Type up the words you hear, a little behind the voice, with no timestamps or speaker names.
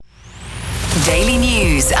Daily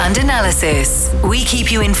news and analysis. We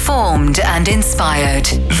keep you informed and inspired.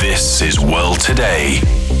 This is World Today.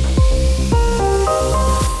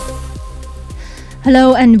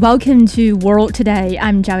 Hello and welcome to World Today.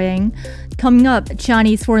 I'm Zhao Yang. Coming up,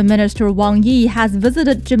 Chinese Foreign Minister Wang Yi has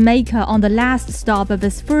visited Jamaica on the last stop of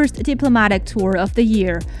his first diplomatic tour of the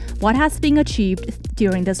year. What has been achieved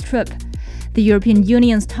during this trip? The European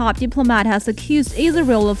Union's top diplomat has accused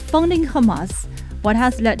Israel of funding Hamas. What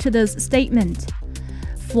has led to this statement?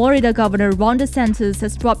 Florida Governor Ron DeSantis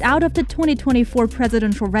has dropped out of the 2024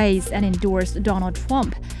 presidential race and endorsed Donald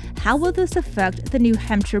Trump. How will this affect the New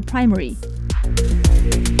Hampshire primary?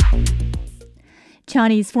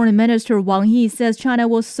 Chinese Foreign Minister Wang Yi says China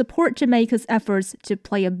will support Jamaica's efforts to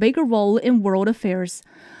play a bigger role in world affairs.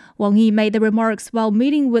 Wang Yi made the remarks while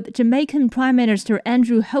meeting with Jamaican Prime Minister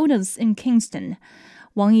Andrew Holness in Kingston.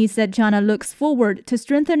 Wang Yi said China looks forward to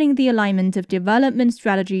strengthening the alignment of development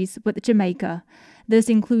strategies with Jamaica. This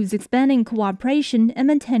includes expanding cooperation and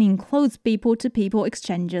maintaining close people-to-people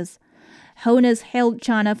exchanges. Holness hailed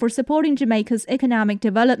China for supporting Jamaica's economic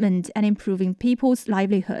development and improving people's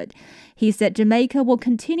livelihood. He said Jamaica will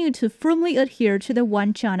continue to firmly adhere to the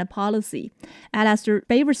One China policy. Alastair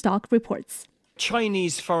Baverstock reports.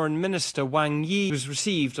 Chinese Foreign Minister Wang Yi was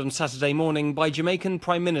received on Saturday morning by Jamaican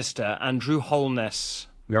Prime Minister Andrew Holness.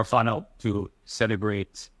 We are honored to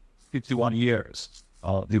celebrate 51 years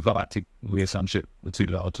of diplomatic relationship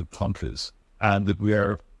between our two countries, and we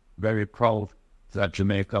are very proud that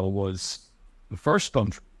Jamaica was the first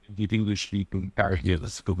country in the English-speaking Caribbean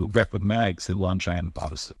to recognize the One China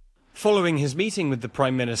policy. Following his meeting with the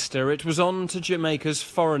Prime Minister, it was on to Jamaica's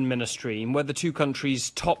Foreign Ministry, where the two countries'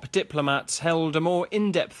 top diplomats held a more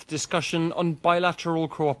in-depth discussion on bilateral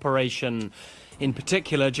cooperation. In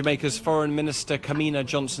particular, Jamaica's Foreign Minister Kamina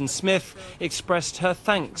Johnson-Smith expressed her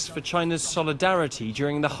thanks for China's solidarity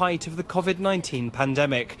during the height of the COVID-19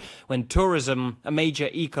 pandemic, when tourism, a major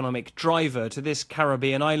economic driver to this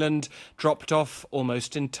Caribbean island, dropped off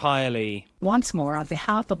almost entirely. Once more, on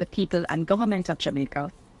behalf of the people and government of Jamaica,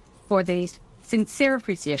 for the sincere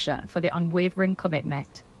appreciation for the unwavering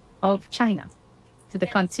commitment of China to the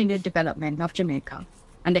continued development of Jamaica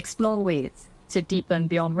and explore ways to deepen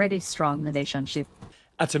the already strong relationship.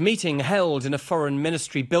 At a meeting held in a foreign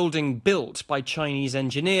ministry building built by Chinese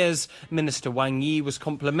engineers, Minister Wang Yi was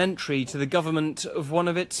complimentary to the government of one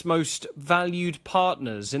of its most valued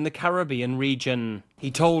partners in the Caribbean region.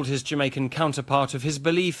 He told his Jamaican counterpart of his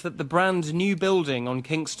belief that the brand new building on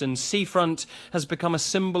Kingston's seafront has become a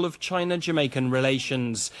symbol of China-Jamaican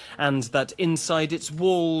relations, and that inside its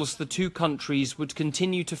walls the two countries would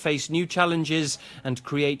continue to face new challenges and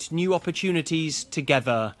create new opportunities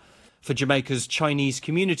together. For Jamaica's Chinese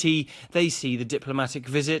community, they see the diplomatic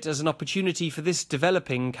visit as an opportunity for this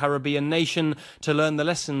developing Caribbean nation to learn the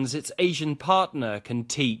lessons its Asian partner can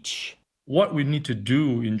teach. What we need to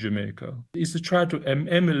do in Jamaica is to try to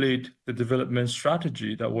emulate the development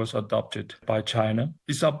strategy that was adopted by China.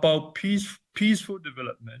 It's about peaceful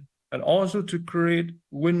development and also to create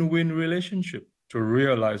win-win relationship to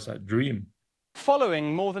realize that dream.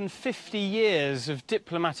 Following more than 50 years of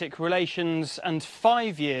diplomatic relations and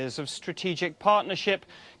 5 years of strategic partnership,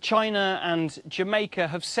 China and Jamaica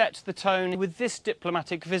have set the tone with this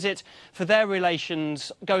diplomatic visit for their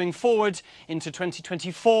relations going forward into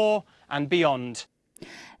 2024 and beyond.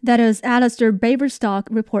 That is Alastair Baverstock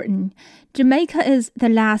reporting. Jamaica is the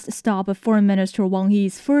last stop of Foreign Minister Wang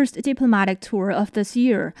Yi's first diplomatic tour of this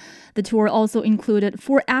year. The tour also included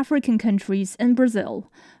 4 African countries and Brazil.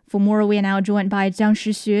 For more, we are now joined by Jiang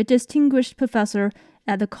Shixue, Distinguished Professor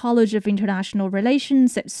at the College of International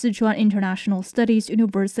Relations at Sichuan International Studies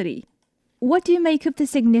University. What do you make of the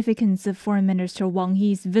significance of Foreign Minister Wang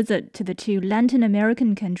Yi's visit to the 2 Latin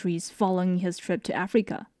American countries following his trip to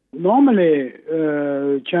Africa? Normally,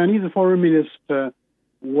 Chinese foreign minister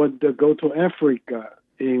would go to Africa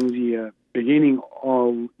in the beginning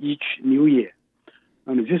of each new year.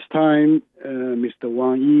 And this time, Mr.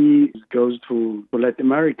 Wang Yi goes to Latin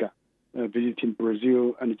America, visiting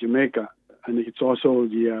Brazil and Jamaica. And it's also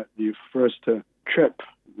the first trip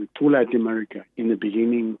to Latin America in the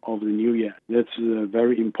beginning of the new year. That's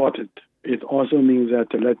very important. It also means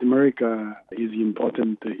that Latin America is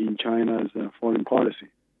important in China's foreign policy.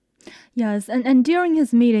 Yes, and during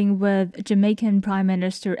his meeting with Jamaican Prime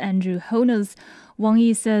Minister Andrew Holness, Wang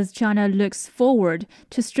Yi says China looks forward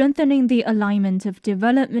to strengthening the alignment of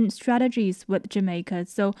development strategies with Jamaica.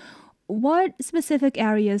 So what specific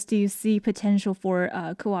areas do you see potential for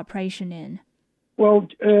cooperation in? Well,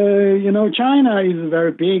 China is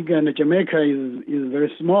very big and Jamaica is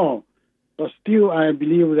very small. But still, I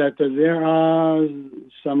believe that there are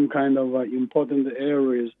some kind of important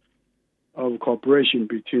areas of cooperation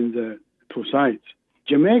between the two sides.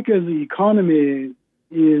 Jamaica's economy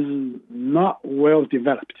is not well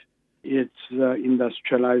developed. Its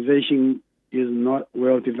industrialization is not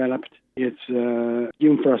well developed. Its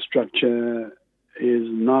infrastructure is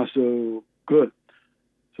not so good.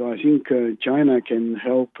 So I think China can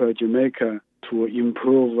help Jamaica to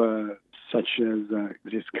improve such as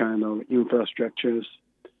this kind of infrastructures,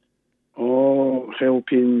 or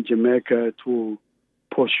helping Jamaica to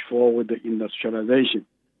push forward the industrialization.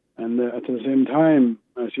 And at the same time,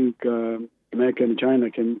 I think Jamaica and China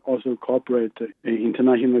can also cooperate in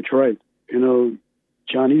international trade. You know,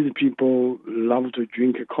 Chinese people love to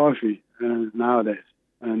drink coffee nowadays.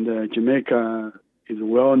 And Jamaica is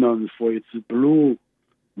well known for its blue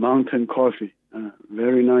mountain coffee,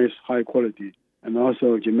 very nice, high quality. And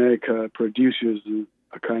also Jamaica produces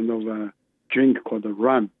a kind of a drink called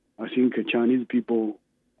rum. I think Chinese people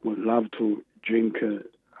would love to drink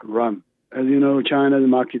rum. As you know, China's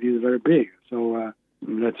market is very big. So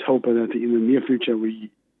let's hope that in the near future we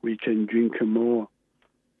can drink more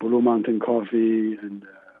Blue Mountain coffee and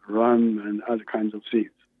rum and other kinds of things.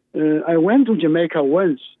 I went to Jamaica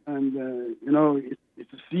once, and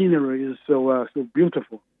its scenery is so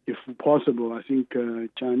beautiful. If possible, I think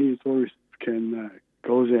Chinese tourists can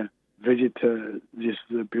go there, visit these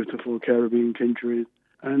beautiful Caribbean countries,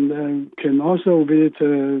 and can also visit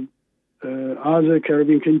other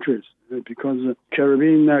Caribbean countries, because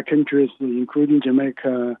Caribbean countries, including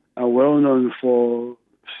Jamaica, are well known for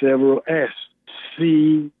several S: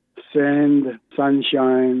 sea, sand,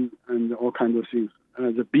 sunshine, and all kinds of things.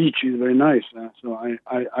 The beach is very nice, so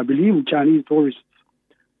I believe Chinese tourists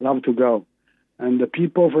love to go. And the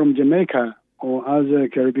people from Jamaica or other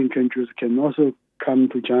Caribbean countries can also come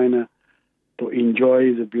to China to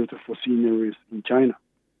enjoy the beautiful sceneries in China.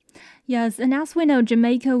 Yes, and as we know,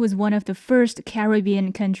 Jamaica was one of the first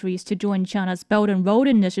Caribbean countries to join China's Belt and Road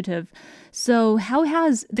Initiative. So how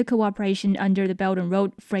has the cooperation under the Belt and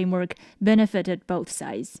Road framework benefited both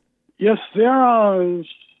sides? Yes, there are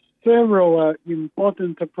several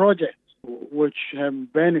important projects which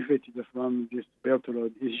have benefited from this Belt and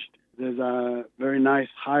Road Initiative. There's a very nice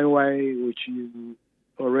highway which is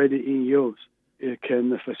already in use. It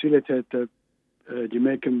can facilitate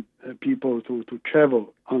Jamaican people to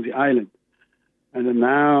travel on the island. And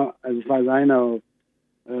now, as far as I know,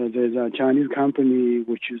 there's a Chinese company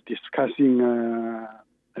which is discussing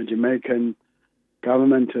a Jamaican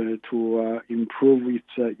government to improve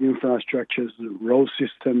its infrastructures, road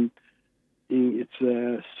system in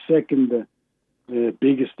its second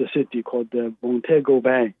biggest city called Montego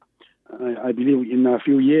Bay. I believe in a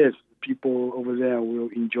few years, people over there will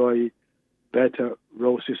enjoy better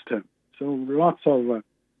road system. So lots of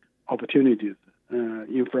opportunities,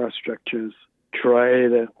 infrastructures,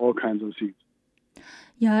 trade, all kinds of things.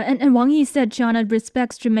 Yeah, and Wang Yi said China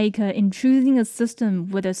respects Jamaica in choosing a system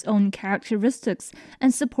with its own characteristics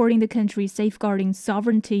and supporting the country safeguarding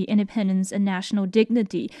sovereignty, independence, and national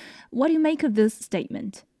dignity. What do you make of this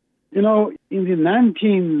statement? You know, in the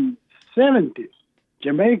 1970s,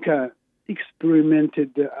 Jamaica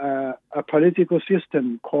experimented a political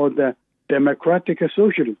system called democratic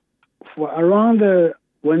socialism for around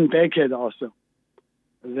 1 decade or so.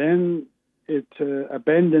 Then it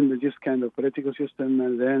abandoned this kind of political system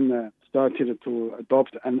and then started to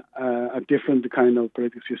adopt a different kind of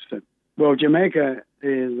political system. Well, Jamaica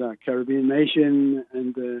is a Caribbean nation,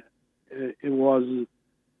 and it was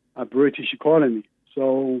a British colony.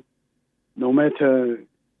 So no matter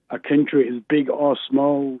a country is big or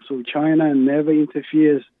small, so China never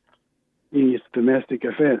interferes in its domestic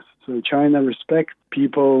affairs. So China respects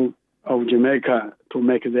people of Jamaica to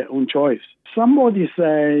make their own choice. Somebody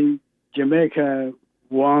say Jamaica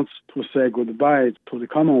wants to say goodbye to the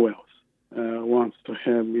Commonwealth, wants to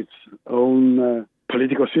have its own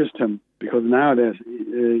political system, because nowadays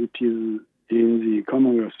it is in the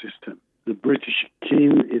Commonwealth system. The British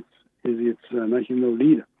king is its national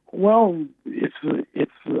leader. Well, it's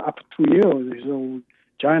up to you. So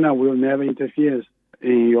China will never interfere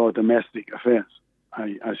in your domestic affairs.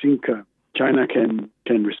 I think China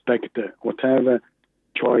can respect whatever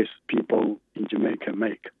choice people in Jamaica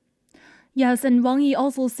make. Yes, and Wang Yi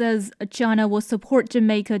also says China will support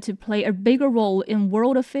Jamaica to play a bigger role in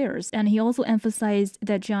world affairs. And he also emphasized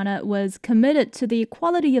that China was committed to the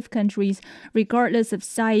equality of countries regardless of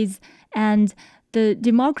size and the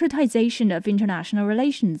democratization of international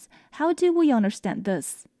relations. How do we understand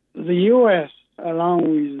this? The U.S., along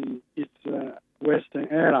with its Western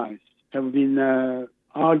allies, have been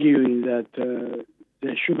arguing that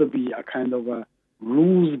there should be a kind of a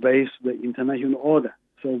rules-based international order.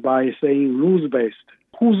 So by saying rules-based,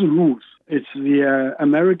 whose rules? It's the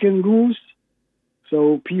American rules.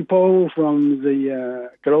 So people from the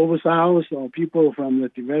global south or people from the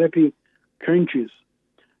developing countries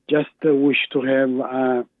just wish to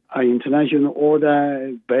have an international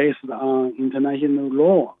order based on international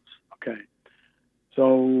laws. Okay.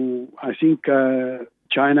 So I think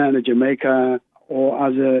China and Jamaica or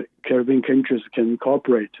other Caribbean countries can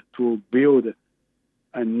cooperate to build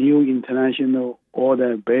a new international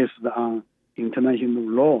order based on international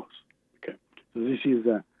laws. Okay. So this is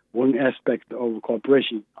one aspect of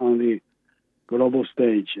cooperation on the global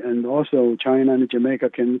stage. And also China and Jamaica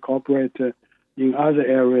can cooperate in other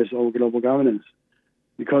areas of global governance.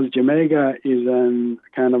 Because Jamaica is a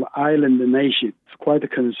kind of island nation, it's quite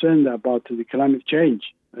concerned about the climate change,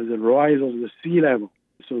 the rise of the sea level.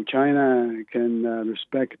 So China can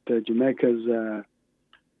respect Jamaica's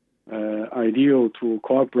ideal to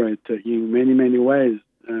cooperate in many, many ways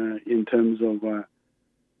in terms of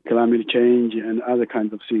climate change and other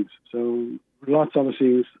kinds of things. So lots of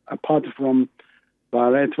things. Apart from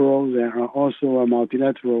bilateral, there are also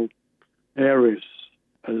multilateral areas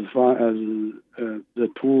as far as the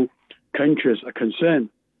two countries are concerned.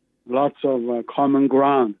 Lots of common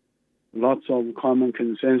ground, lots of common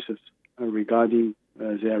consensus regarding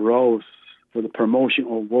their roles for the promotion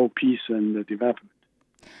of world peace and development.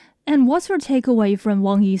 And what's your takeaway from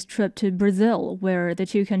Wang Yi's trip to Brazil, where the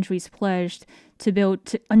two countries pledged to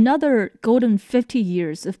build another golden 50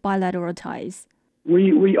 years of bilateral ties?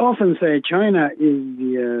 We often say China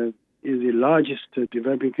is the largest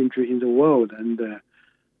developing country in the world, and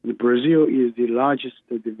Brazil is the largest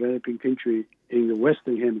developing country in the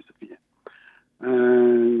Western Hemisphere.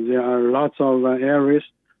 There are lots of areas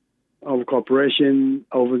of cooperation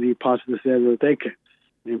over the past several decades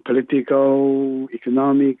in political,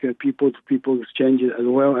 economic, people-to-people exchanges, as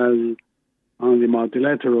well as on the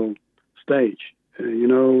multilateral stage.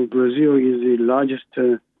 Brazil is the largest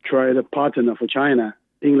trade partner for China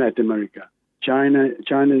in Latin America. China's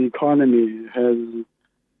economy has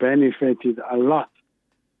benefited a lot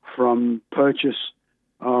from purchase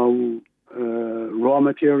of raw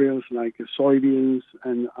materials like soybeans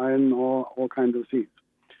and iron ore, all kinds of things.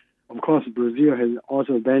 Of course, Brazil has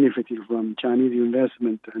also benefited from Chinese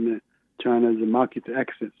investment and China's market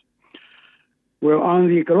access. Well, on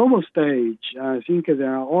the global stage, I think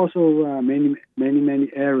there are also many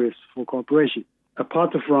areas for cooperation.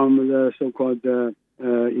 Apart from the so-called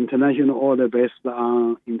international order based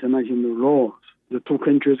on international laws, the two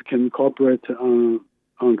countries can cooperate on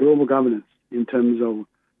global governance in terms of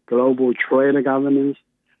global trade governance,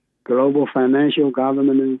 global financial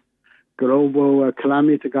governance, global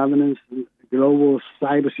climate governance, global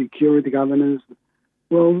cybersecurity governance.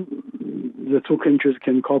 Well, the two countries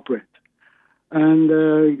can cooperate. And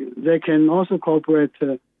they can also cooperate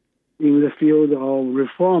in the field of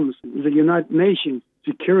reforms. The United Nations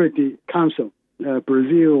Security Council,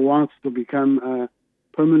 Brazil wants to become a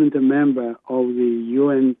permanent member of the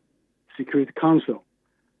UN Security Council.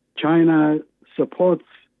 China supports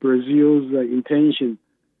Brazil's intention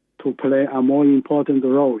to play a more important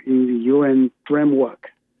role in the UN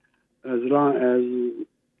framework, as long as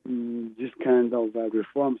this kind of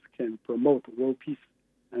reforms can promote world peace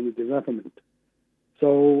and development.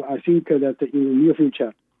 So I think that in the near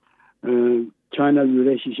future, China's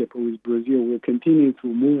relationship with Brazil will continue to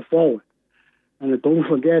move forward. And don't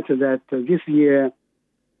forget that this year,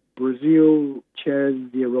 Brazil chairs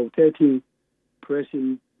the rotating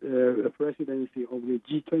presidency of the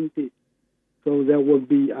G20. So there will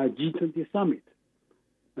be a G20 summit.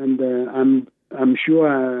 And I'm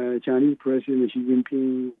sure Chinese President Xi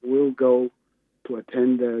Jinping will go to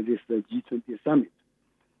attend this G20 summit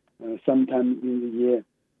sometime in the year.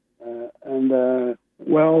 In the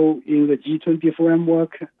G20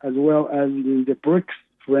 framework, as well as in the BRICS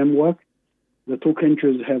framework, the two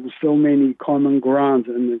countries have so many common grounds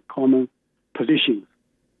and common positions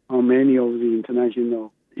on many of the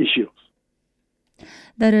international issues.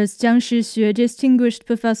 That is Jiang Shixue, Distinguished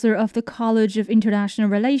Professor of the College of International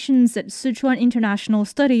Relations at Sichuan International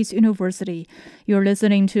Studies University. You're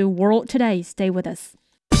listening to World Today. Stay with us.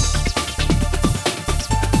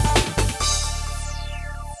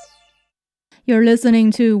 You're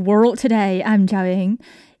listening to World Today. I'm Zhao Ying.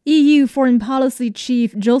 EU Foreign Policy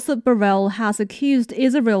Chief Joseph Borrell has accused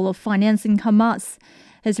Israel of financing Hamas.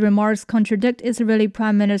 His remarks contradict Israeli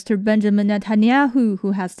Prime Minister Benjamin Netanyahu,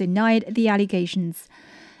 who has denied the allegations.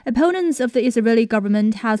 Opponents of the Israeli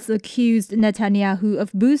government have accused Netanyahu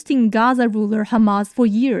of boosting Gaza ruler Hamas for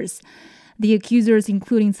years. The accusers,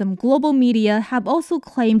 including some global media, have also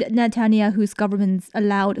claimed Netanyahu's government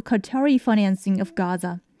allowed Qatari financing of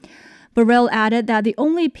Gaza. Borrell added that the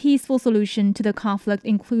only peaceful solution to the conflict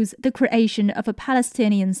includes the creation of a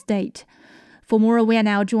Palestinian state. For more, we are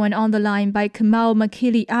now joined on the line by Kamal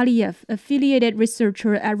Makili Aliyev, affiliated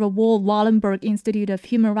researcher at Raoul Wallenberg Institute of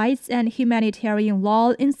Human Rights and Humanitarian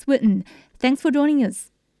Law in Sweden. Thanks for joining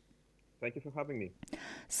us. Thank you for having me.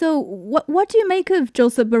 So what do you make of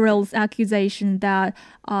Joseph Borrell's accusation that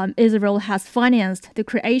Israel has financed the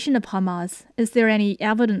creation of Hamas? Is there any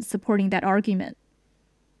evidence supporting that argument?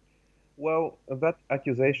 Well, that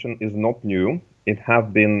accusation is not new. It has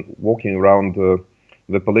been walking around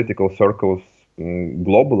the political circles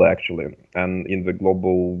globally, actually, and in the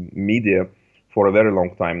global media for a very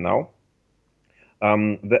long time now.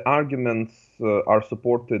 The arguments are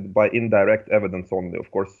supported by indirect evidence only.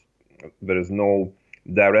 Of course, there is no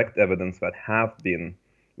direct evidence that have been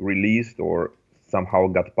released or somehow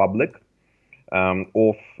got public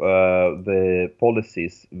of the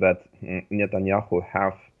policies that Netanyahu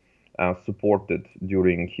have supported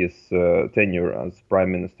during his tenure as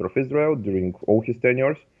Prime Minister of Israel, during all his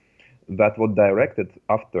tenures, that were directed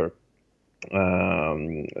after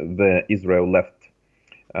the Israel left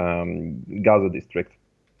Gaza district,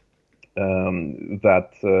 that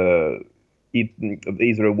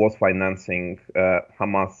Israel was financing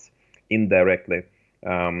Hamas indirectly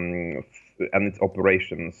and its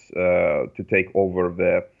operations to take over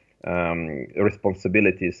the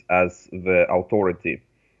responsibilities as the authority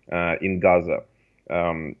in Gaza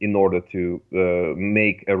in order to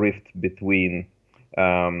make a rift between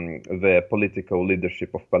the political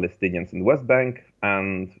leadership of Palestinians in the West Bank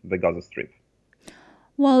and the Gaza Strip.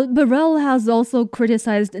 Well, Borrell has also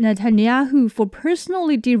criticized Netanyahu for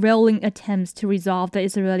personally derailing attempts to resolve the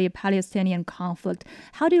Israeli-Palestinian conflict.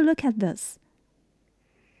 How do you look at this?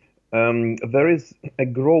 There is a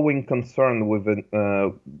growing concern with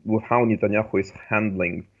how Netanyahu is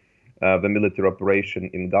handling the military operation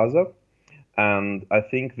in Gaza. And I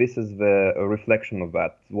think this is the reflection of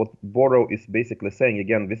that. What Borrell is basically saying,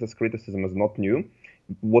 again, this criticism is not new.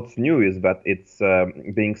 What's new is that it's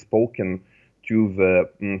being spoken to the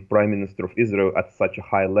Prime Minister of Israel at such a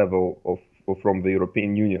high level from the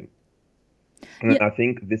European Union. And I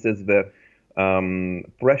think this is the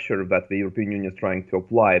pressure that the European Union is trying to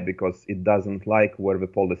apply because it doesn't like where the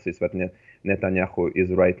policies that Netanyahu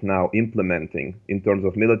is right now implementing in terms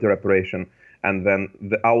of military operation, and then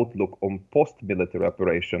the outlook on post-military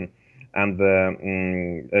operation and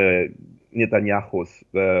the Netanyahu's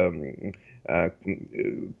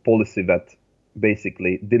policy that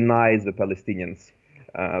basically denies the Palestinians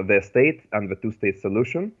their state and the two-state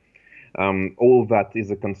solution. All that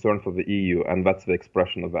is a concern for the EU, and that's the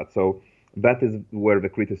expression of that. So that is where the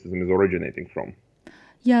criticism is originating from.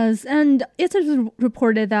 Yes, and it is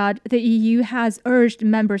reported that the EU has urged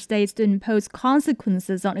member states to impose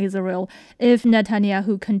consequences on Israel if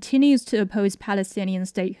Netanyahu continues to oppose Palestinian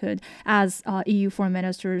statehood, as EU foreign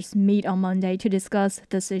ministers meet on Monday to discuss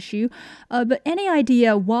this issue. But any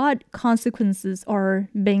idea what consequences are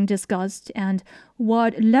being discussed and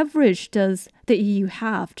what leverage does the EU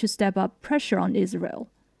have to step up pressure on Israel?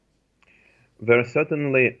 There is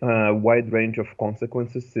certainly a wide range of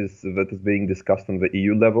consequences that is being discussed on the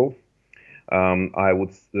EU level. I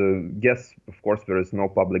would guess, of course, there is no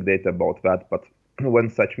public data about that, but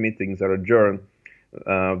when such meetings are adjourned,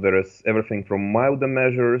 there is everything from milder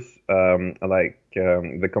measures, like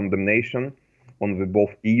the condemnation on the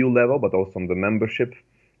both EU level, but also on the membership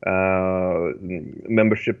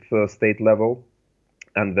state level.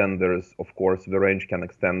 And then there is, of course, the range can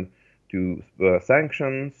extend to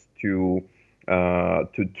sanctions, to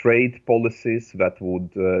trade policies that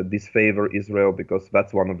would disfavor Israel, because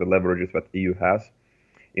that's one of the leverages that EU has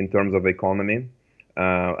in terms of economy.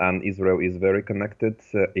 And Israel is very connected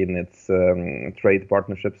in its trade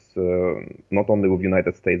partnerships, not only with the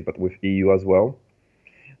United States, but with EU as well.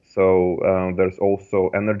 So there's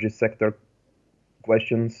also energy sector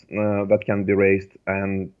questions that can be raised,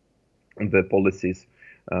 and the policies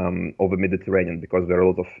of the Mediterranean, because there are a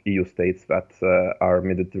lot of EU states that are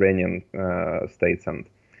Mediterranean states and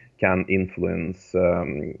can influence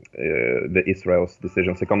the Israel's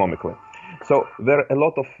decisions economically. So there are a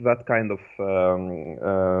lot of that kind of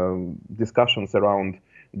discussions around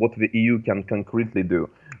what the EU can concretely do.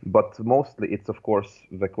 But mostly it's, of course,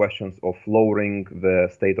 the questions of lowering the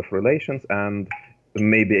state of relations and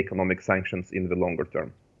maybe economic sanctions in the longer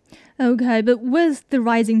term. Okay, but with the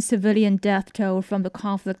rising civilian death toll from the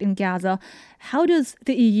conflict in Gaza, how does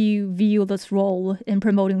the EU view this role in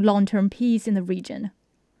promoting long-term peace in the region?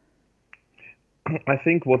 I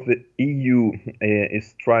think what the EU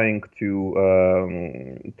is trying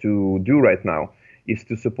to do right now is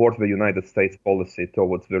to support the United States policy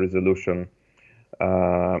towards the resolution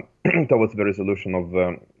towards the resolution of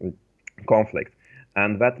the conflict.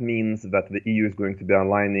 And that means that the EU is going to be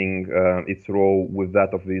aligning its role with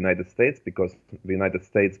that of the United States, because the United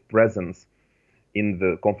States' presence in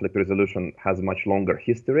the conflict resolution has much longer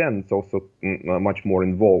history, and it's also much more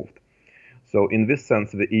involved. So in this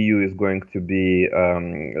sense, the EU is going to be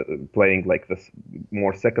playing like this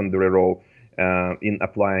more secondary role in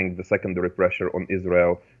applying the secondary pressure on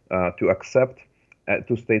Israel to accept a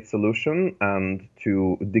two-state solution and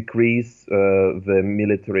to decrease the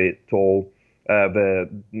military toll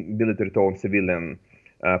on civilian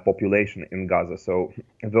population in Gaza. So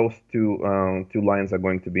those two lines are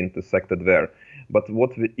going to be intersected there. But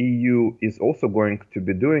what the EU is also going to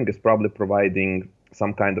be doing is probably providing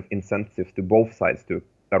some kind of incentives to both sides to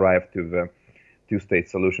arrive to the two-state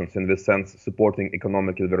solutions. In this sense, supporting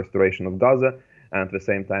economically the restoration of Gaza, and at the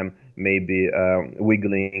same time maybe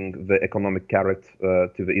wiggling the economic carrot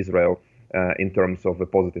to the Israel in terms of a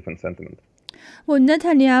positive sentiment. Well,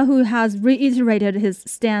 Netanyahu has reiterated his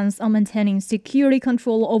stance on maintaining security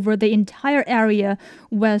control over the entire area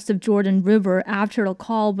west of Jordan River after a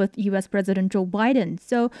call with U.S. President Joe Biden.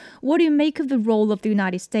 So what do you make of the role of the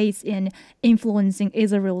United States in influencing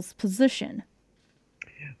Israel's position?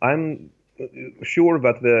 I'm sure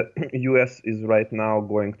that the U.S. is right now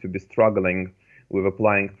going to be struggling with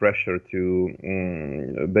applying pressure to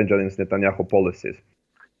Benjamin Netanyahu policies.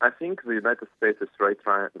 I think the United States is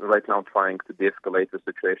right now trying to de-escalate the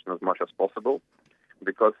situation as much as possible,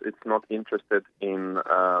 because it's not interested in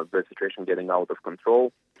the situation getting out of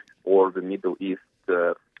control or the Middle East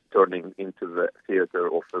turning into the theater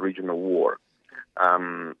of a regional war.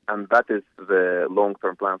 And that is the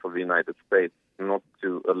long-term plan for the United States, not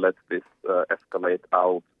to let this escalate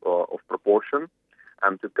out of proportion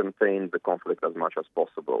and to contain the conflict as much as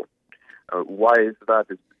possible. Why is that?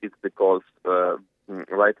 It's because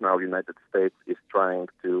right now, the United States is trying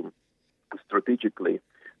to strategically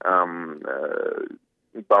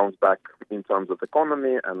bounce back in terms of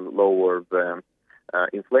economy and lower the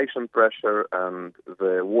inflation pressure, and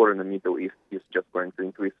the war in the Middle East is just going to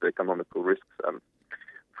increase the economical risks. And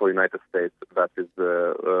for the United States, that is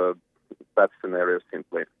the bad scenario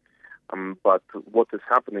simply. But what is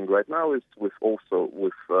happening right now is with all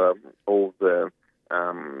the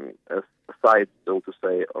sides, so to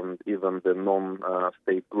say, and even the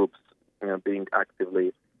non-state groups being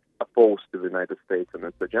actively opposed to the United States and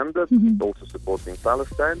its agenda, also supporting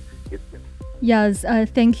Palestine. Yes,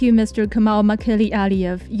 thank you, Mr. Kamal Makeli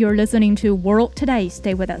Aliyev. You're listening to World Today.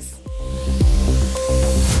 Stay with us.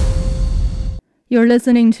 You're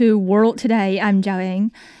listening to World Today. I'm Zhao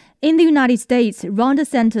Ying. In the United States, Ron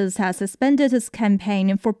DeSantis has suspended his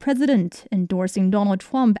campaign for president, endorsing Donald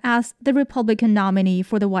Trump as the Republican nominee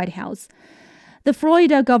for the White House. The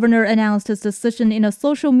Florida governor announced his decision in a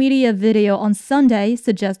social media video on Sunday,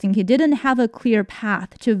 suggesting he didn't have a clear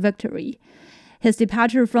path to victory. His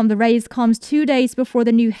departure from the race comes 2 days before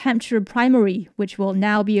the New Hampshire primary, which will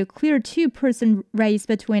now be a clear two-person race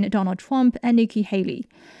between Donald Trump and Nikki Haley.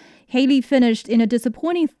 Haley finished in a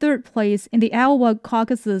disappointing third place in the Iowa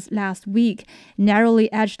caucuses last week, narrowly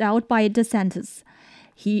edged out by DeSantis.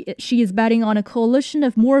 She is betting on a coalition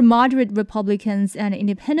of more moderate Republicans and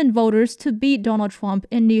independent voters to beat Donald Trump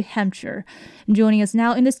in New Hampshire. Joining us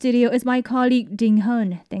now in the studio is my colleague Ding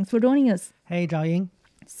Hun. Thanks for joining us. Hey, Zhao Ying.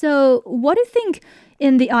 So, what do you think,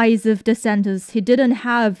 in the eyes of DeSantis, he didn't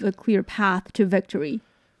have a clear path to victory?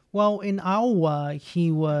 Well, in Iowa,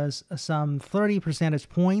 he was some 30 percentage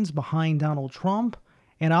points behind Donald Trump.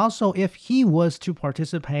 And also, if he was to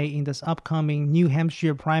participate in this upcoming New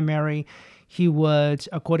Hampshire primary, he would,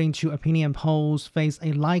 according to opinion polls, face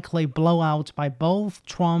a likely blowout by both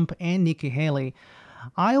Trump and Nikki Haley.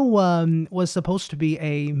 Iowa was supposed to be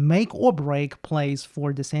a make-or-break place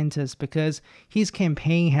for DeSantis because his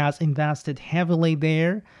campaign has invested heavily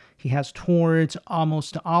there. He has toured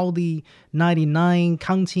almost all the 99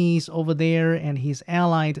 counties over there, and his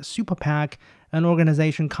allied Super PAC, an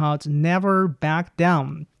organization called Never Back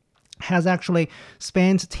Down, has actually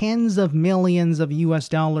spent tens of millions of US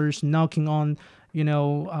dollars knocking on,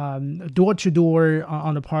 door to door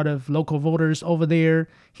on the part of local voters over there.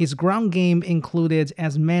 His ground game included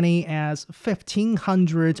as many as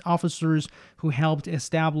 1,500 officers who helped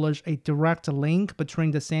establish a direct link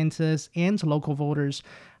between DeSantis and local voters.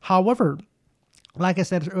 However, like I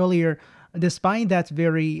said earlier, despite that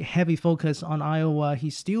very heavy focus on Iowa, he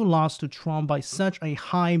still lost to Trump by such a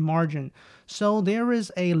high margin. So there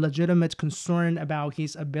is a legitimate concern about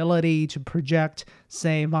his ability to project,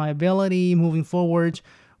 say, viability moving forward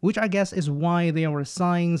which I guess is why there were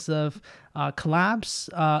signs of collapse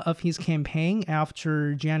of his campaign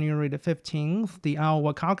after January the 15th, the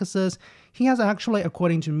Iowa caucuses. He has actually,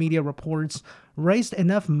 according to media reports, raised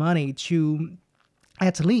enough money to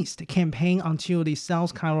at least campaign until the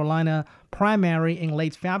South Carolina primary in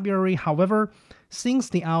late February. However, since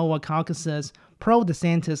the Iowa caucuses,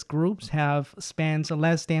 pro-DeSantis groups have spent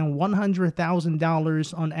less than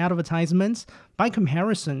 $100,000 on advertisements. By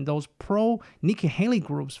comparison, those pro-Nikki Haley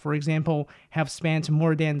groups, for example, have spent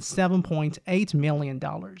more than $7.8 million.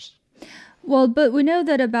 Well, but we know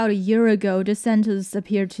that about a year ago, DeSantis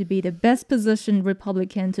appeared to be the best positioned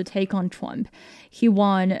Republican to take on Trump. He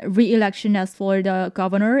won re-election as Florida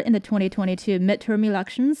governor in the 2022 midterm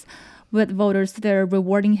elections, with voters there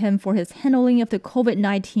rewarding him for his handling of the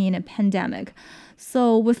COVID-19 pandemic.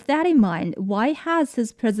 So with that in mind, why has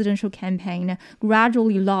his presidential campaign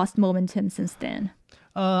gradually lost momentum since then?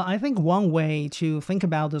 I think one way to think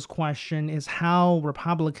about this question is how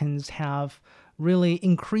Republicans have really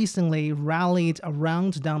increasingly rallied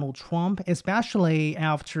around Donald Trump, especially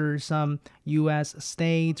after some U.S.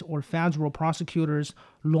 state or federal prosecutors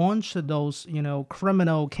launched those,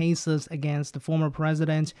 criminal cases against the former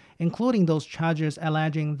president, including those charges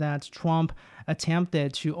alleging that Trump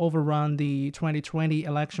attempted to overrun the 2020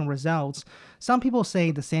 election results. Some people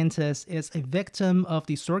say DeSantis is a victim of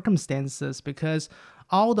the circumstances because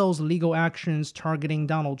all those legal actions targeting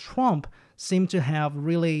Donald Trump seem to have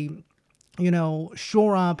really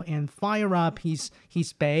shore up and fire up his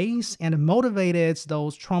base and motivated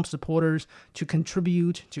those Trump supporters to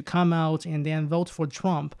contribute, to come out and then vote for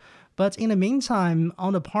Trump. But in the meantime,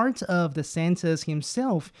 on the part of DeSantis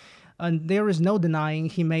himself, there is no denying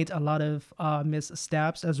he made a lot of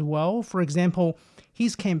missteps as well. For example,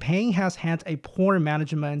 his campaign has had a poor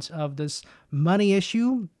management of this money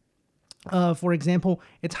issue. For example,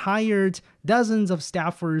 it hired dozens of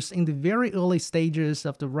staffers in the very early stages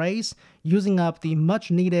of the race, using up the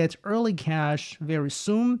much-needed early cash very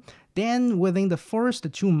soon. Then, within the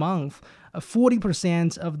first 2 months,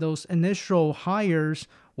 40% of those initial hires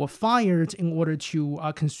were fired in order to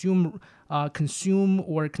consume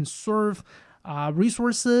or conserve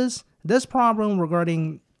resources. This problem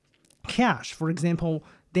regarding cash, for example,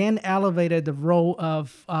 then elevated the role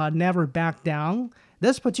of never back down.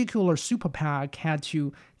 This particular super PAC had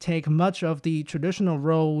to take much of the traditional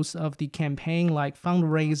roles of the campaign, like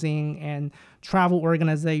fundraising and travel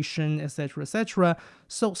organization, etc., etc.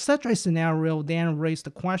 So such a scenario then raised the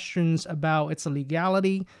questions about its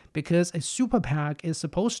legality, because a super PAC is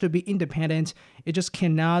supposed to be independent. It just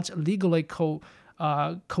cannot legally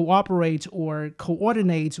cooperate or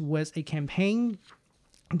coordinate with a campaign.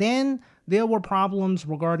 Then there were problems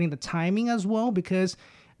regarding the timing as well, because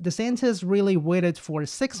DeSantis really waited for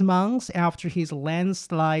 6 months after his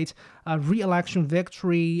landslide re-election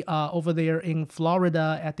victory over there in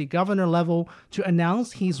Florida at the governor level to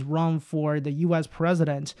announce his run for the U.S.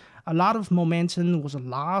 president. A lot of momentum was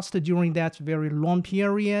lost during that very long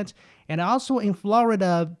period. And also in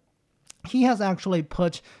Florida, he has actually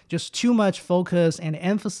put just too much focus and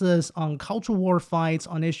emphasis on culture war fights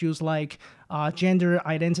on issues like gender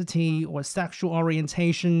identity or sexual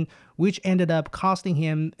orientation, which ended up costing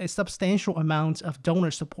him a substantial amount of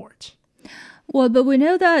donor support. Well, but we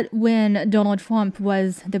know that when Donald Trump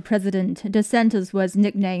was the president, DeSantis was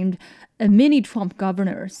nicknamed a mini Trump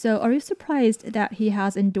governor. So are you surprised that he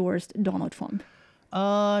has endorsed Donald Trump?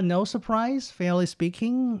 No surprise, fairly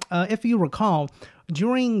speaking. If you recall,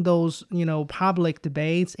 during those, public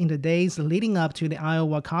debates in the days leading up to the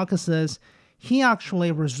Iowa caucuses, he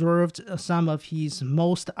actually reserved some of his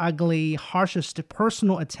most ugly, harshest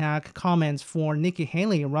personal attack comments for Nikki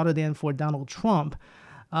Haley rather than for Donald Trump.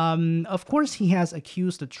 Of course, he has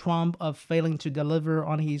accused Trump of failing to deliver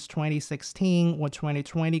on his 2016 or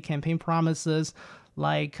 2020 campaign promises,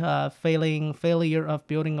 like failure of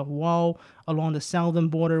building a wall along the southern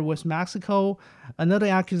border with Mexico. Another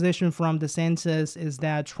accusation from DeSantis is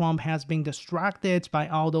that Trump has been distracted by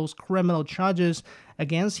all those criminal charges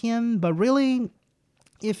against him. But really,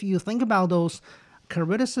 if you think about those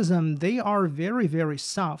criticism, they are very, very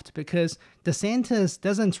soft, because DeSantis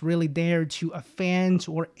doesn't really dare to offend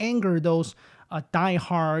or anger those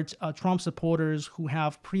diehard Trump supporters who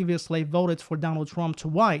have previously voted for Donald Trump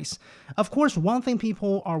twice. Of course, one thing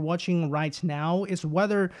people are watching right now is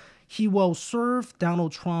whether he will serve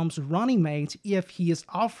Donald Trump's running mate if he is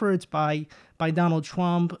offered by Donald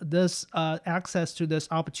Trump this access to this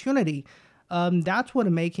opportunity. That would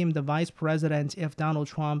make him the vice president if Donald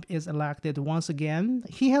Trump is elected once again.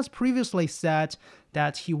 He has previously said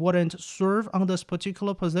that he wouldn't serve on this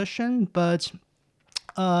particular position, but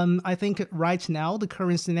I think right now the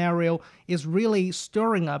current scenario is really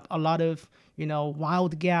stirring up a lot of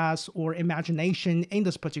wild gas or imagination in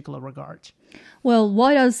this particular regard. Well,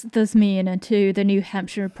 what does this mean to the New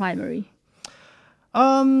Hampshire primary?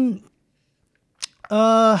 Of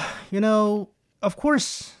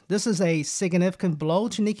course, this is a significant blow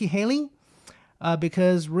to Nikki Haley.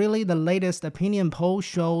 Because really the latest opinion poll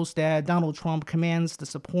shows that Donald Trump commands the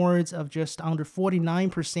support of just under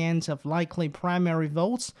 49% of likely primary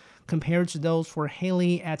votes compared to those for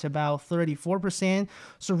Haley at about 34%.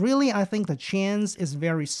 So really, I think the chance is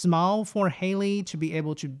very small for Haley to be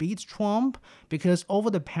able to beat Trump because over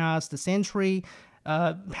the past half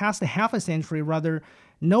a century rather,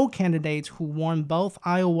 no candidate who won both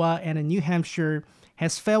Iowa and New Hampshire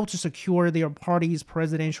has failed to secure their party's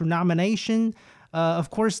presidential nomination. Of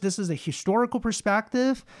course, this is a historical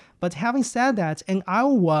perspective, but having said that, in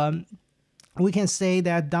Iowa, we can say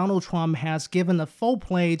that Donald Trump has given a full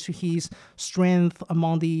play to his strength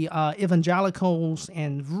among the evangelicals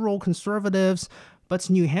and rural conservatives. But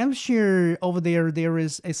New Hampshire, over there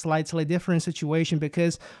is a slightly different situation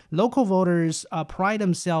because local voters pride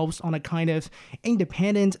themselves on a kind of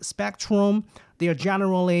independent spectrum. They are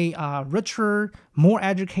generally richer, more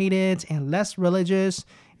educated, and less religious.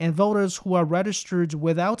 And voters who are registered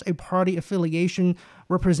without a party affiliation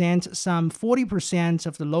represent some 40%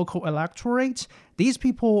 of the local electorate. These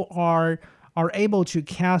people are able to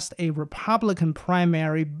cast a Republican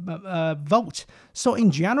primary vote. So in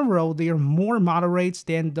general, they are more moderate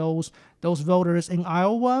than those voters in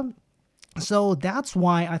Iowa. So that's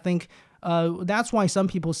why I think that's why some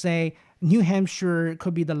people say New Hampshire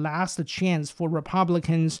could be the last chance for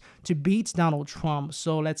Republicans to beat Donald Trump.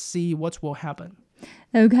 So let's see what will happen.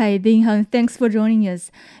 Okay, Ding Heng, thanks for joining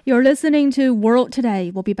us. You're listening to World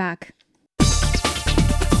Today. We'll be back.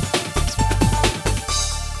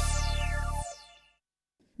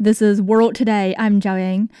 This is World Today. I'm Zhao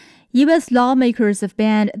Yang. U.S. lawmakers have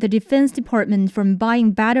banned the Defense Department from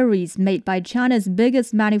buying batteries made by China's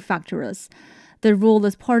biggest manufacturers. The rule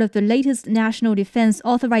is part of the latest National Defense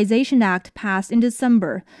Authorization Act passed in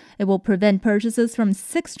December. It will prevent purchases from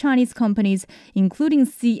 6 Chinese companies, including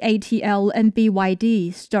CATL and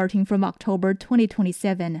BYD, starting from October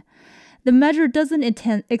 2027. The measure doesn't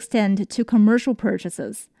extend to commercial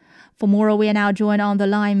purchases. For more, we are now joined on the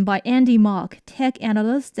line by Andy Mock, tech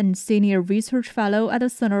analyst and senior research fellow at the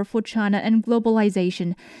Center for China and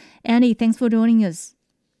Globalization. Andy, thanks for joining us.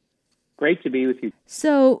 Great to be with you.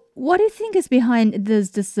 So, what do you think is behind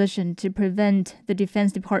this decision to prevent the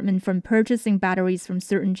Defense Department from purchasing batteries from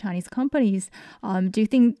certain Chinese companies? Do you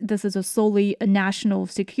think this is solely a national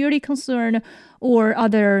security concern, or are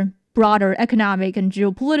there broader economic and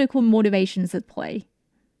geopolitical motivations at play?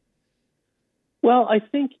 Well, I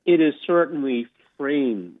think it is certainly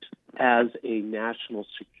framed as a national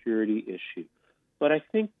security issue. But I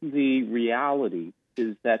think the reality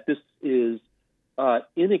is that this is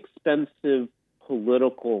inexpensive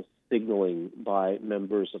political signaling by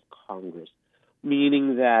members of Congress,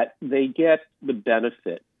 meaning that they get the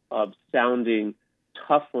benefit of sounding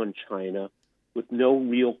tough on China with no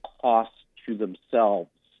real cost to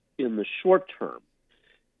themselves in the short term.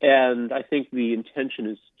 And I think the intention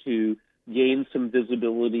is to gain some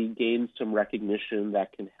visibility, gain some recognition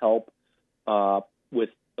that can help with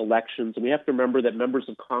elections. And we have to remember that members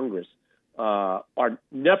of Congress are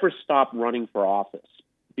never stop running for office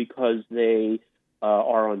because they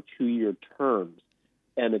are on 2-year terms.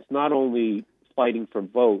 And it's not only fighting for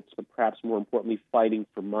votes, but perhaps more importantly, fighting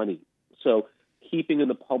for money. So keeping in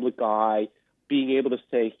the public eye, being able to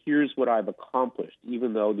say, here's what I've accomplished,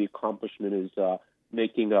 even though the accomplishment is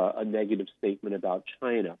making a negative statement about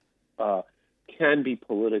China, can be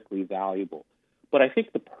politically valuable. But I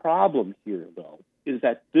think the problem here, though, is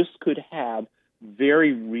that this could have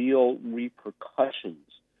very real repercussions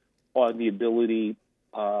on the ability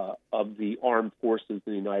of the armed forces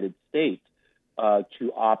in the United States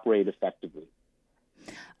to operate effectively.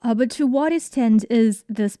 But to what extent is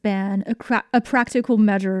this ban a practical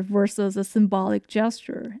measure versus a symbolic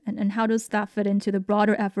gesture? And how does that fit into the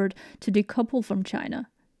broader effort to decouple from China?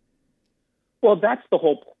 Well, that's the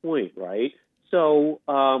whole point, right? So,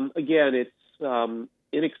 again, it's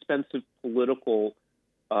inexpensive political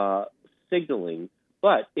signaling,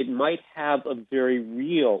 but it might have a very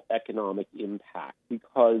real economic impact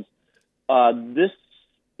because this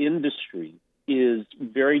industry is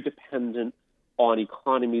very dependent on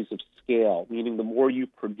economies of scale, meaning the more you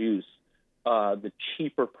produce, the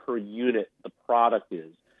cheaper per unit the product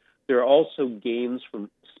is. There are also gains from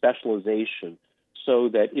specialization, so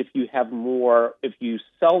that if you have more, if you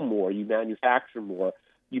sell more, you manufacture more,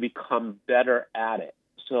 you become better at it.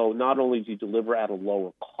 So not only do you deliver at a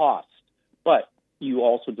lower cost, but you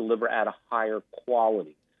also deliver at a higher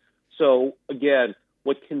quality. So again,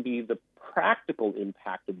 what can be the practical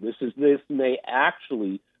impact of this is this may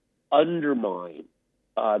actually undermine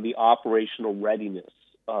the operational readiness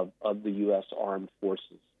of the U.S. armed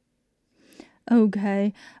forces.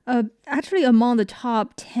 Okay. Actually, among the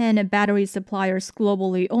top 10 battery suppliers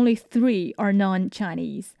globally, only 3 are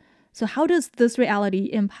non-Chinese. So how does this reality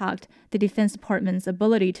impact the Defense Department's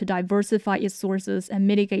ability to diversify its sources and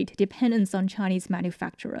mitigate dependence on Chinese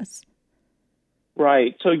manufacturers?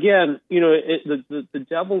 Right. So again, the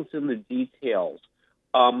devil's in the details.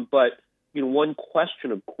 But one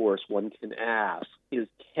question, of course, one can ask is,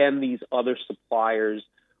 can these other suppliers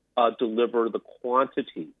deliver the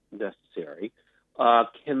quantity necessary?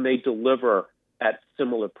 Can they deliver at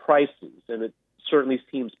similar prices? And it certainly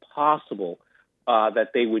seems possible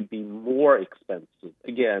that they would be more expensive,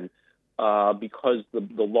 again, because the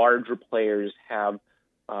larger players have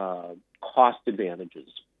cost advantages.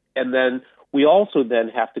 And then we also then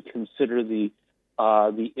have to consider the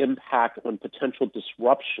impact on potential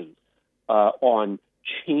disruption on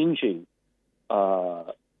changing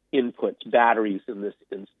inputs, batteries in this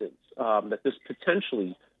instance, that this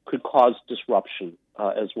potentially could cause disruption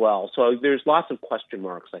as well. So there's lots of question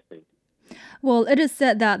marks, I think. Well, it is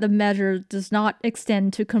said that the measure does not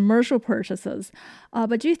extend to commercial purchases.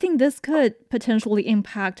 But do you think this could potentially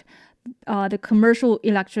impact the commercial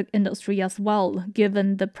electric industry as well,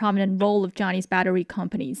 given the prominent role of Chinese battery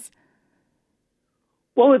companies?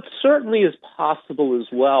 Well, it certainly is possible as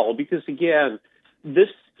well, because again, this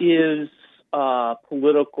is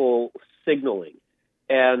political signaling.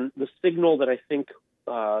 And the signal that I think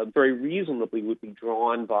very reasonably would be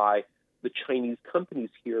drawn by the Chinese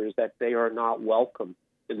companies here is that they are not welcome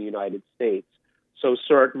in the United States. So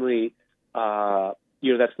certainly,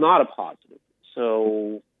 that's not a positive.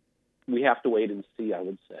 So we have to wait and see, I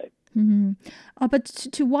would say. Mm-hmm. But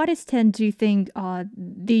to what extent do you think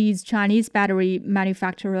these Chinese battery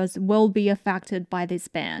manufacturers will be affected by this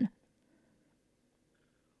ban?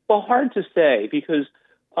 Well, hard to say because,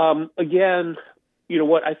 again,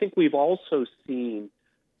 what I think we've also seen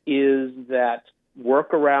is that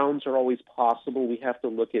workarounds are always possible. We have to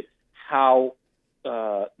look at how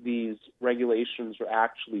these regulations are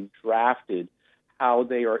actually drafted, how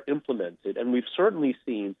they are implemented. And we've certainly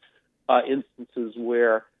seen instances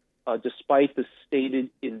where, despite the stated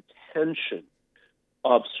intention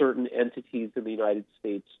of certain entities in the United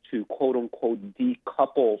States to, quote-unquote,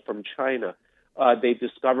 decouple from China, they've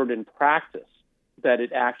discovered in practice that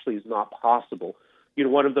it actually is not possible.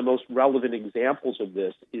 One of the most relevant examples of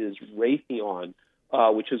this is Raytheon,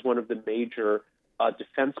 which is one of the major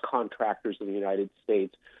defense contractors in the United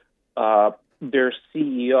States. Their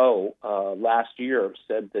CEO last year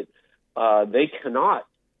said that they cannot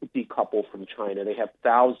decouple from China. They have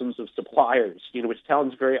thousands of suppliers, which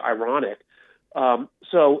sounds very ironic.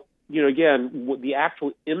 So, again, the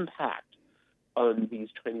actual impact on these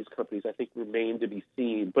Chinese companies, I think, remain to be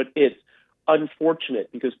seen. But it's unfortunate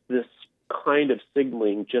because this kind of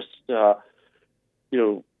signaling just,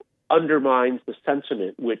 undermines the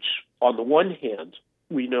sentiment, which, on the one hand,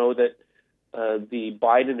 we know that the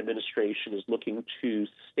Biden administration is looking to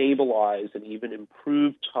stabilize and even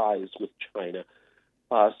improve ties with China.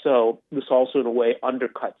 So this also, in a way,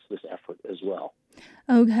 undercuts this effort as well.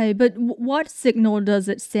 Okay, but what signal does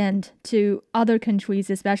it send to other countries,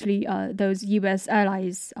 especially those U.S.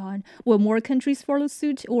 allies? Will more countries follow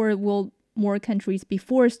suit, or will more countries be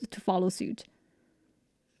forced to follow suit?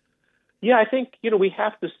 Yeah, I think, we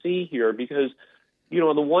have to see here because,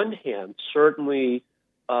 on the one hand, certainly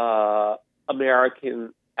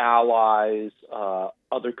American allies,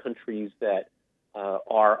 other countries that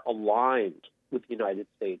are aligned with the United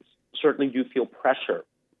States certainly do feel pressure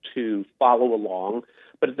to follow along.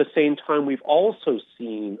 But at the same time, we've also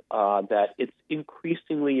seen that it's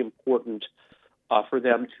increasingly important for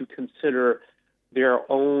them to consider their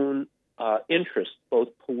own interests, both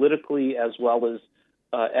politically as well as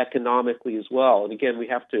economically as well. And again, we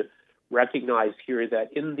have to recognize here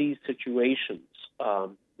that in these situations,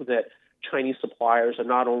 that Chinese suppliers are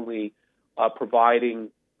not only providing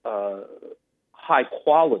high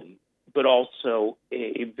quality, but also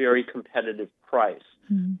a very competitive price.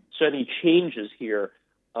 Mm-hmm. So any changes here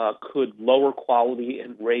could lower quality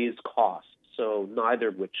and raise costs. So neither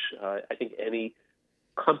of which I think any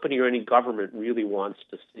company or any government really wants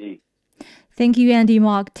to see. Thank you, Andy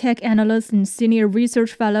Mock, tech analyst and senior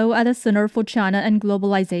research fellow at the Center for China and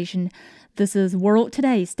Globalization. This is World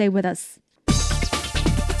Today. Stay with us.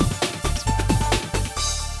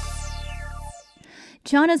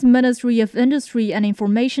 China's Ministry of Industry and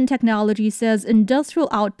Information Technology says industrial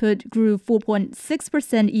output grew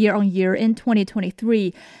 4.6% year-on-year in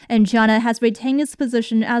 2023, and China has retained its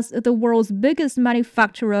position as the world's biggest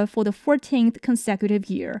manufacturer for the 14th consecutive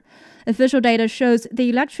year. Official data shows the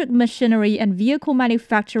electric machinery and vehicle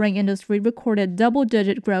manufacturing industry recorded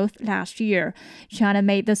double-digit growth last year. China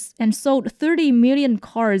made this and sold 30 million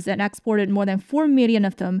cars and exported more than 4 million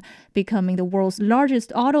of them, becoming the world's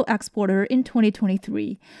largest auto exporter in 2023.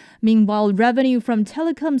 Meanwhile, revenue from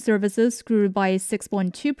telecom services grew by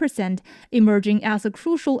 6.2%, emerging as a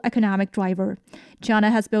crucial economic driver. China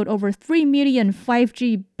has built over 3 million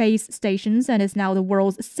 5G base stations and is now the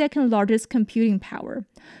world's second-largest computing power.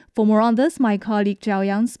 For more on this, my colleague Zhao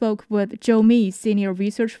Yang spoke with Zhou Mi, Senior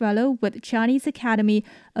Research Fellow with Chinese Academy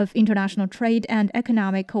of International Trade and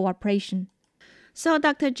Economic Cooperation. So,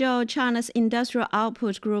 Dr. Zhou, China's industrial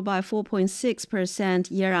output grew by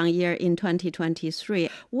 4.6% year-on-year in 2023.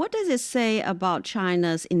 What does it say about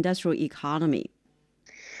China's industrial economy?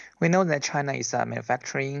 We know that China is a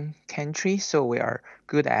manufacturing country, so we are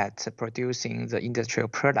good at producing the industrial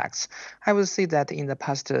products. I would say that in the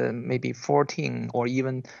past maybe 14 or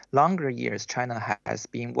even longer years, China has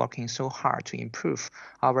been working so hard to improve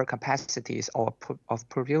our capacities of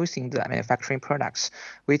producing the manufacturing products,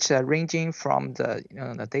 which are ranging from the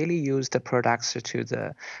daily used products to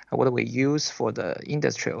the what we use for the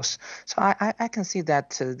industrials. So I can see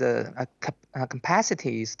that the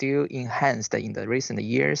capacity is still enhanced in the recent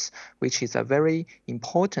years, which is a very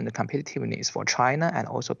important competitiveness for China and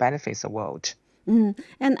also benefits the world.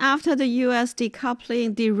 And after the U.S.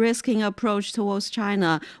 decoupling, de-risking approach towards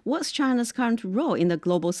China, what's China's current role in the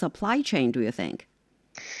global supply chain, do you think?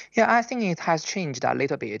 Yeah, I think it has changed a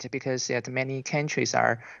little bit because many countries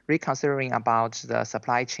are reconsidering about the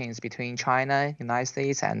supply chains between China, United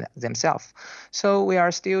States, and themselves. So we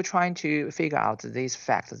are still trying to figure out this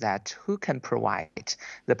fact that who can provide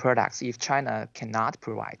the products if China cannot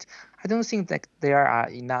provide. I don't think that there are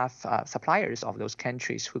enough suppliers of those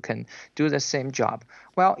countries who can do the same job.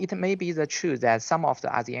 Well, it may be the truth that some of the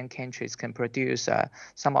ASEAN countries can produce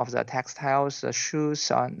some of the textiles, shoes,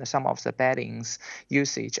 some of the beddings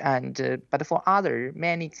usage, but for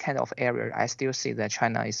many kind of areas, I still see that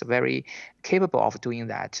China is very capable of doing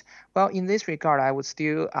that. Well, in this regard, I would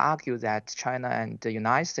still argue that China and the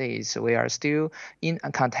United States, we are still in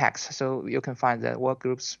contact. So you can find the work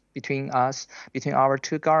groups between our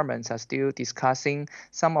two governments are still discussing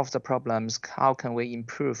some of the problems. How can we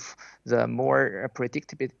improve the more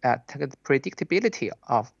predictability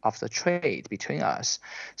of the trade between us?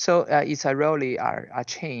 So it's really a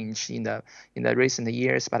change in the recent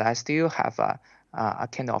years, but I still have a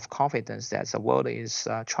kind of confidence that the world is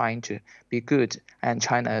trying to be good, and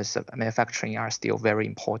China's manufacturing are still very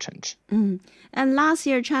important. And last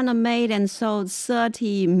year, China made and sold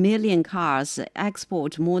 30 million cars,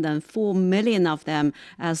 export more than 4 million of them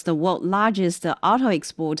as the world's largest auto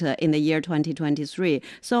exporter in the year 2023.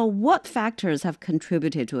 So what factors have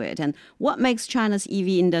contributed to it, and what makes China's EV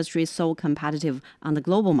industry so competitive on the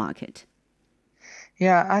global market?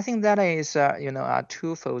 Yeah, I think that is,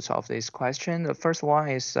 twofold of this question. The first one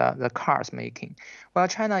is the cars making. Well,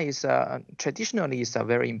 China is traditionally a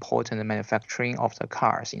very important manufacturing of the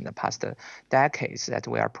cars in the past decades that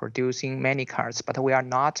we are producing many cars, but we are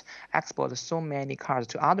not exporting so many cars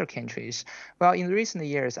to other countries. Well, in recent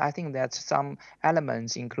years, I think that some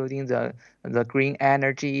elements, including the green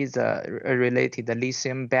energy, the related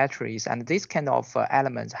lithium batteries, and this kind of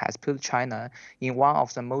elements has put China in one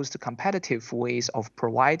of the most competitive ways of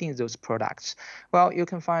providing those products. Well, you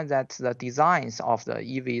can find that the designs of the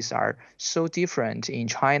EVs are so different in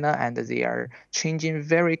China, and they are changing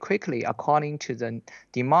very quickly according to the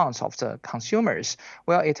demands of the consumers.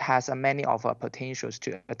 Well, it has many of potentials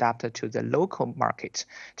to adapt to the local market,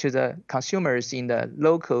 to the consumers in the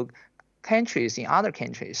local countries, in other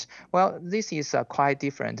countries. Well, this is quite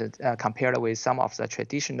different compared with some of the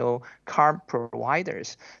traditional car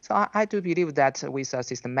providers. So I do believe that with a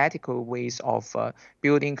systematic ways of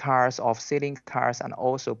building cars, of selling cars, and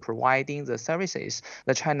also providing the services,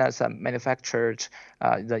 the China's manufactured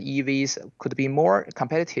the EVs could be more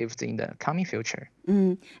competitive in the coming future.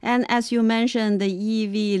 And as you mentioned, the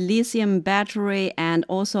EV lithium battery and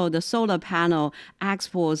also the solar panel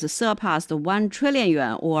exports surpassed 1 trillion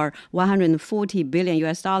yuan or $140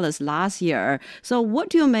 billion last year. So what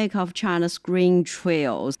do you make of China's green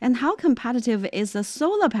trails? And how competitive is the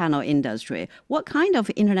solar panel industry? What kind of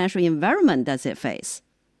international environment does it face?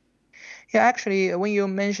 Yeah, actually, when you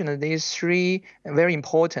mention these three very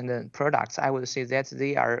important products, I would say that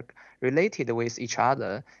they are related with each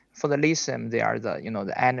other. For the lithium, they are the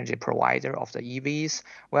the energy provider of the EVs.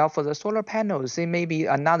 Well, for the solar panels, they may be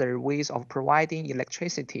another ways of providing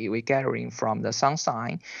electricity we gathering from the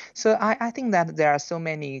sunshine. So I think that there are so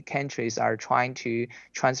many countries are trying to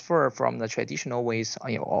transfer from the traditional ways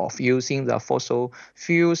of using the fossil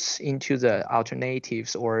fuels into the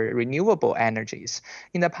alternatives or renewable energies.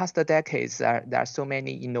 In the past decades, there are so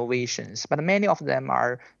many innovations, but many of them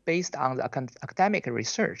are based on the academic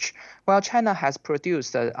research. While China has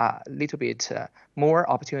produced a little bit more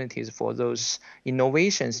opportunities for those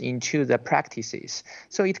innovations into the practices,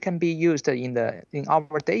 so it can be used in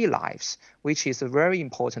our daily lives, which is very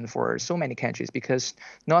important for so many countries because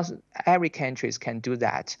not every country can do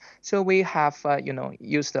that. So we have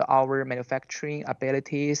used our manufacturing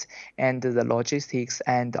abilities and the logistics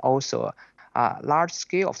and also large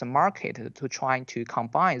scale of the market to trying to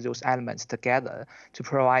combine those elements together to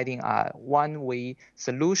providing one-way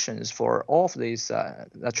solutions for all of these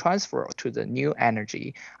the transfer to the new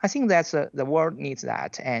energy. I think that's the world needs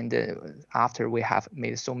that. And after we have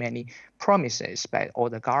made so many promises by all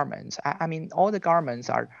the governments, I mean, all the governments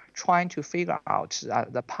are trying to figure out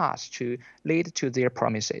the path to lead to their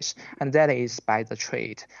promises, and that is by the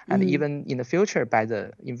trade, and even in the future by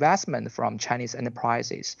the investment from Chinese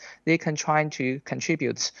enterprises. They can try to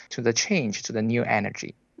contribute to the change to the new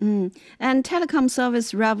energy. And telecom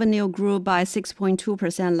service revenue grew by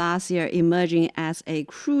 6.2% last year, emerging as a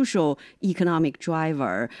crucial economic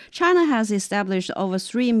driver. China has established over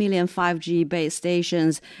 3 million 5G base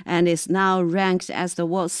stations and is now ranked as the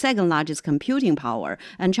world's second largest computing power.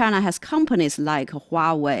 And China has companies like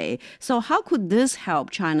Huawei. So how could this help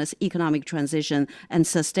China's economic transition and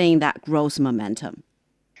sustain that growth momentum?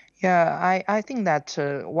 Yeah, I think that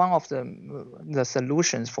one of the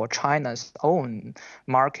solutions for China's own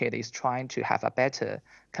market is trying to have a better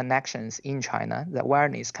connections in China, the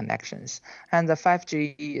wireless connections. And the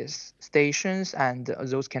 5G stations and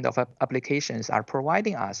those kind of applications are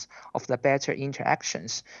providing us of the better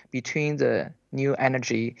interactions between the new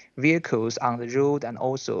energy vehicles on the road and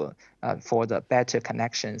also for the better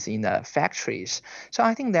connections in the factories. So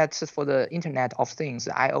I think that for the Internet of Things,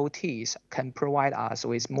 the IoTs can provide us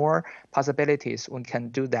with more possibilities. We can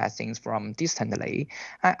do that things from distantly.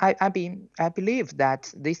 I believe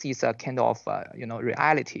that this is a kind of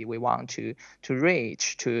reality we want to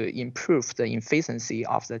reach to improve the efficiency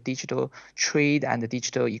of the digital trade and the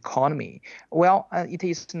digital economy. Well, it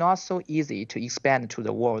is not so easy to expand to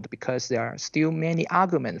the world because there are still many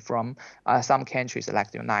arguments from some countries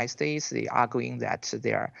like the United States. They are arguing that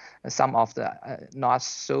there are some of the not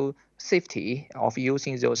so safety of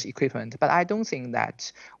using those equipment. But I don't think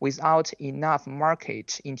that without enough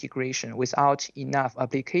market integration, without enough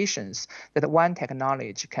applications, that one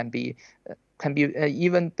technology can be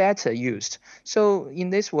even better used. So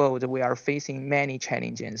in this world, we are facing many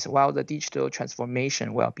challenges. While the digital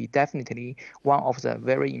transformation will be definitely one of the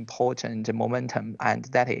very important momentum, and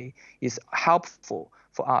that is helpful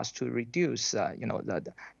for us to reduce,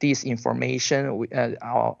 the disinformation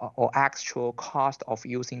or actual cost of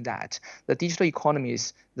using that. The digital economy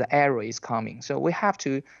the era is coming, so we have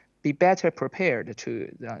to be better prepared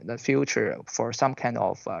to the future for some kind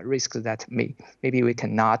of risks that maybe we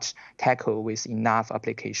cannot tackle with enough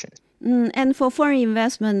applications. And for foreign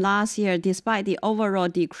investment last year, despite the overall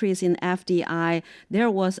decrease in FDI, there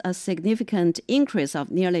was a significant increase of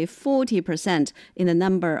nearly 40% in the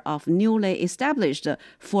number of newly established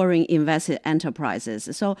foreign invested enterprises.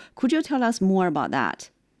 So could you tell us more about that?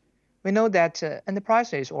 We know that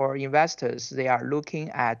enterprises or investors, they are looking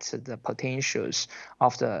at the potentials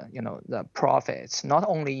of the profits, not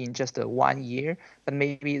only in just 1 year, but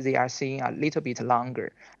maybe they are seeing a little bit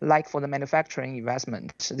longer. Like for the manufacturing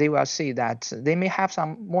investment, they will see that they may have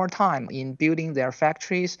some more time in building their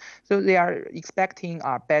factories, so they are expecting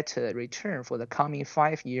a better return for the coming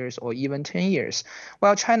 5 years or even 10 years.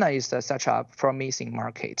 Well, China is such a promising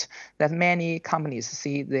market that many companies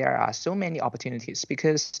see there are so many opportunities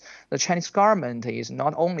because the Chinese government is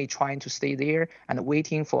not only trying to stay there and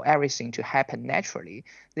waiting for everything to happen naturally,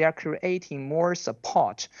 they are creating more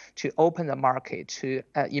support to open the market, to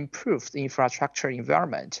improve the infrastructure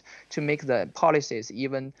environment, to make the policies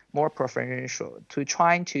even more preferential, to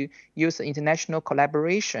trying to use the international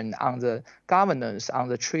collaboration on the governance, on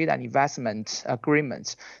the trade and investment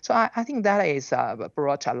agreements. So I think that is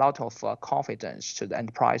brought a lot of confidence to the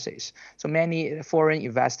enterprises. So many foreign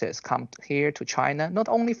investors come here to China, not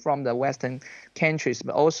only from the Western countries,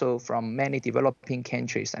 but also from many developing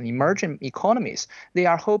countries and emerging economies. They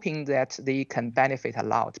are hoping that they can benefit a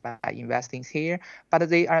lot by investing here, but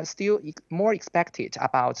they are still more expected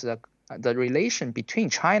about the the relation between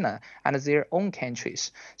China and their own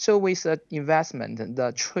countries. So with the investment,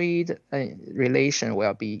 the trade relation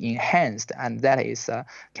will be enhanced, and that is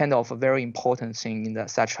kind of a very important thing in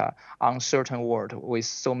such an uncertain world with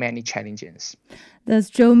so many challenges.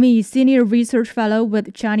 That's Zhou Mi, Senior Research Fellow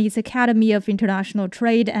with Chinese Academy of International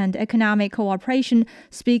Trade and Economic Cooperation,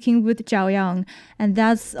 speaking with Zhao Yang. And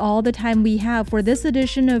that's all the time we have for this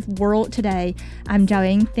edition of World Today. I'm Zhao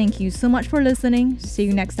Ying. Thank you so much for listening. See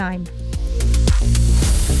you next time.